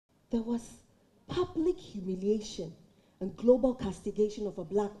there was public humiliation and global castigation of a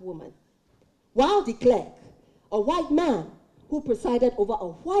black woman, while de Klerk, a white man who presided over a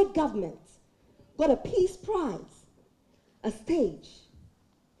white government, got a Peace Prize, a stage,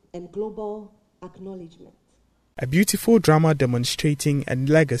 and global acknowledgement. A beautiful drama demonstrating a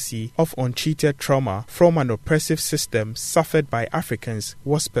legacy of untreated trauma from an oppressive system suffered by Africans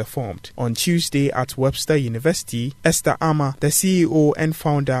was performed on Tuesday at Webster University. Esther Armah, the CEO and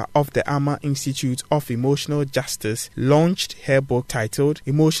founder of the Armah Institute of Emotional Justice, launched her book titled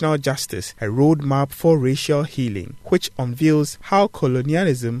Emotional Justice, A Roadmap for Racial Healing, which unveils how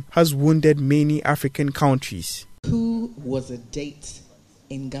colonialism has wounded many African countries. Coup was a date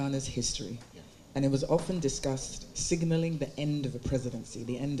in Ghana's history. And it was often discussed signaling the end of a presidency,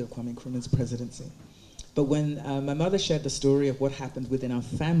 the end of Kwame Nkrumah's presidency. But when my mother shared the story of what happened within our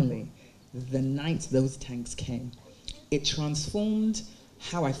family, the night those tanks came, it transformed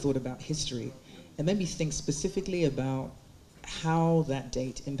how I thought about history and made me think specifically about how that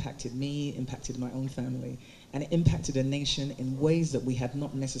date impacted me, impacted my own family, and it impacted a nation in ways that we had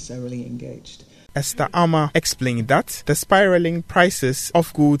not necessarily engaged. Esther Armah explained that the spiraling prices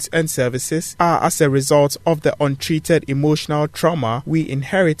of goods and services are as a result of the untreated emotional trauma we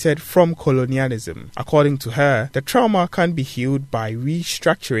inherited from colonialism. According to her, the trauma can be healed by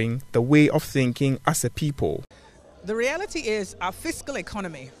restructuring the way of thinking as a people. The reality is our fiscal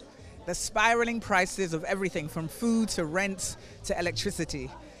economy, the spiraling prices of everything from food to rent to electricity,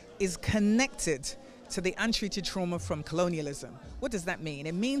 is connected to the untreated trauma from colonialism. What does that mean?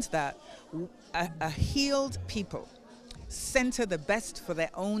 It means that a healed people center the best for their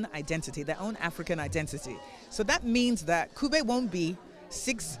own identity, their own African identity. So that means that Kube won't be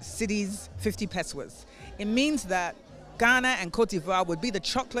 6 cities, 50 pesewas. It means that Ghana and Cote d'Ivoire would be the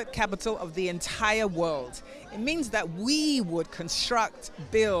chocolate capital of the entire world. It means that we would construct,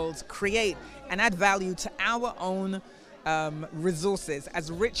 build, create, and add value to our own resources,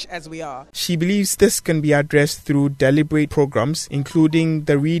 as rich as we are. She believes this can be addressed through deliberate programs, including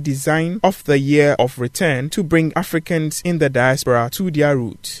the redesign of the Year of Return to bring Africans in the diaspora to their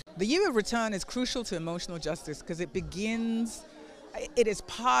roots. The Year of Return is crucial to emotional justice because it is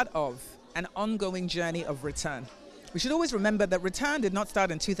part of an ongoing journey of return. We should always remember that return did not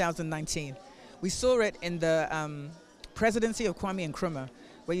start in 2019. We saw it in the presidency of Kwame Nkrumah,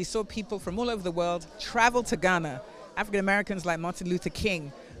 where you saw people from all over the world travel to Ghana. African Americans like Martin Luther King,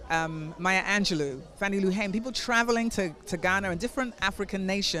 Maya Angelou, Fannie Lou Haime, people traveling to Ghana and different African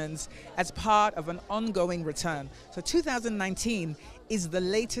nations as part of an ongoing return. So 2019 is the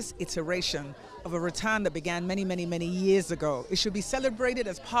latest iteration of a return that began many, many, many years ago. It should be celebrated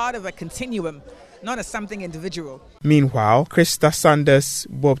as part of a continuum, not as something individual. Meanwhile, Krista Sanders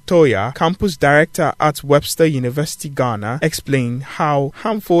Bobtoya, campus director at Webster University, Ghana, explained how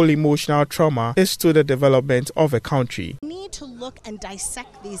harmful emotional trauma is to the development of a country. We need to look and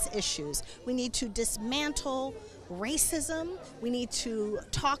dissect these issues. We need to dismantle racism. We need to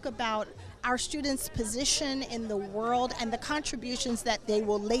talk about our students' position in the world and the contributions that they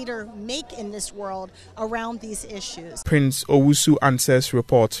will later make in this world around these issues. Prince Owusu Answers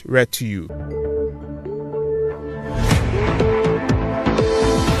report read to you.